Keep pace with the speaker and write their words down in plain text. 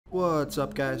What's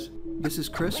up, guys? This is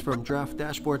Chris from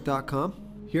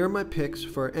DraftDashboard.com. Here are my picks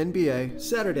for NBA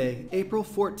Saturday, April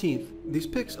 14th. These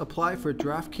picks apply for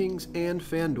DraftKings and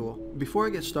FanDuel. Before I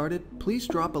get started, please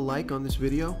drop a like on this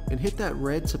video and hit that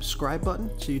red subscribe button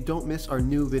so you don't miss our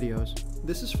new videos.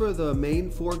 This is for the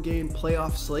main 4-game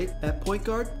playoff slate. At point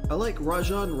guard, I like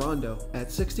Rajon Rondo.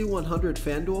 At 6,100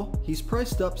 FanDuel, he's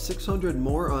priced up 600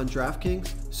 more on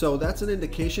DraftKings, so that's an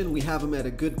indication we have him at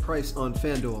a good price on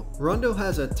FanDuel. Rondo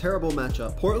has a terrible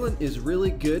matchup. Portland is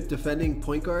really good defending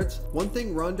point guards. One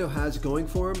thing Rondo has going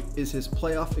for him is his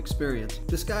playoff experience.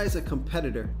 This guy is a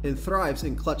competitor and thrives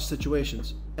in clutch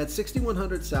situations. At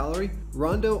 6,100 salary,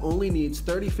 Rondo only needs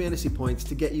 30 fantasy points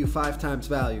to get you 5 times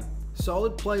value.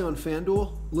 Solid play on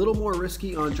FanDuel, little more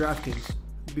risky on DraftKings.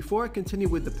 Before I continue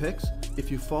with the picks, if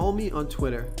you follow me on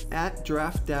Twitter at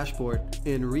DraftDashboard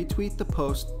and retweet the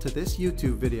post to this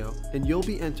YouTube video, and you'll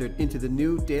be entered into the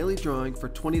new daily drawing for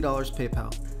 $20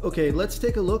 PayPal. Okay, let's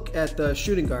take a look at the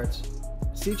shooting guards.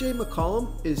 CJ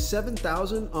McCollum is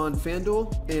 7,000 on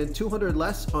FanDuel and 200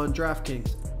 less on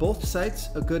DraftKings. Both sites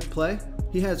a good play.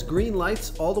 He has green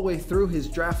lights all the way through his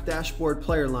Draft Dashboard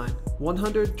player line.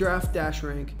 100 draft dash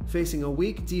rank, facing a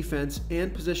weak defense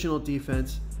and positional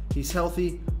defense. He's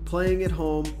healthy, playing at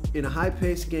home, in a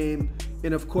high-paced game,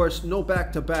 and of course no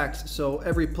back-to-backs, so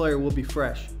every player will be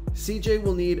fresh. CJ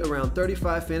will need around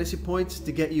 35 fantasy points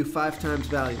to get you 5 times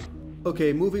value.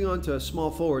 Okay, moving on to small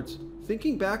forwards.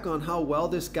 Thinking back on how well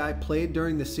this guy played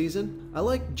during the season, I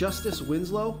like Justice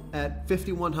Winslow at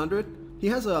 5,100. He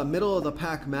has a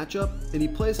middle-of-the-pack matchup, and he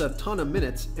plays a ton of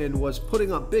minutes and was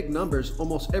putting up big numbers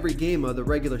almost every game of the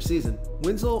regular season.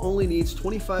 Winslow only needs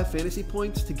 25 fantasy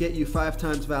points to get you 5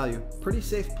 times value. Pretty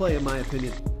safe play in my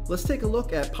opinion. Let's take a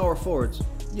look at power forwards.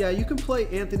 Yeah, you can play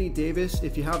Anthony Davis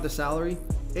if you have the salary.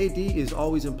 AD is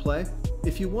always in play.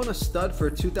 If you want a stud for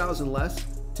 2,000 less,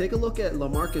 take a look at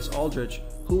LaMarcus Aldridge,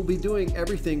 who will be doing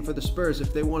everything for the Spurs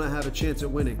if they want to have a chance at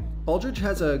winning. Aldridge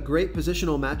has a great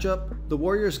positional matchup. The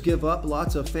Warriors give up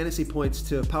lots of fantasy points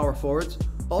to power forwards.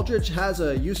 Aldridge has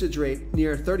a usage rate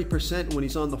near 30% when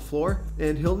he's on the floor,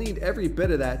 and he'll need every bit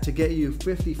of that to get you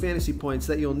 50 fantasy points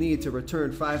that you'll need to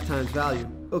return 5 times value.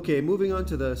 Okay, moving on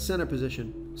to the center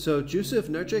position. So Jusuf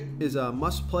Nurkic is a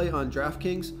must-play on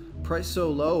DraftKings, priced so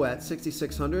low at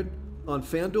 6,600. On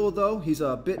FanDuel though, he's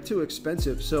a bit too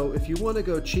expensive, so if you want to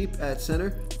go cheap at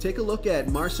center, take a look at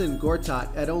Marcin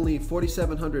Gortat at only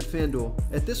 4,700 FanDuel.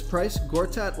 At this price,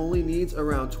 Gortat only needs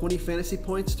around 20 fantasy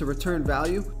points to return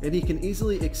value, and he can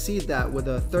easily exceed that with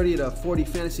a 30 to 40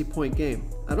 fantasy point game.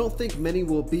 I don't think many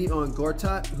will be on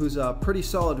Gortat, who's a pretty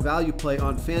solid value play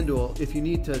on FanDuel if you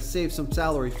need to save some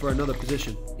salary for another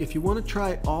position. If you want to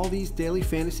try all these daily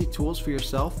fantasy tools for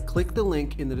yourself, click the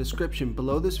link in the description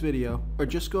below this video or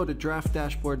just go to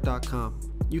DraftDashboard.com.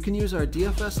 You can use our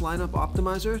DFS lineup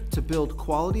optimizer to build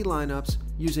quality lineups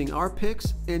using our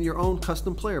picks and your own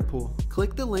custom player pool.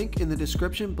 Click the link in the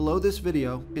description below this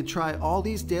video and try all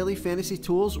these daily fantasy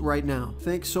tools right now.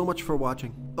 Thanks so much for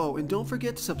watching. Oh, and don't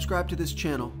forget to subscribe to this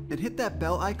channel and hit that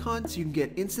bell icon so you can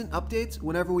get instant updates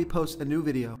whenever we post a new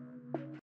video.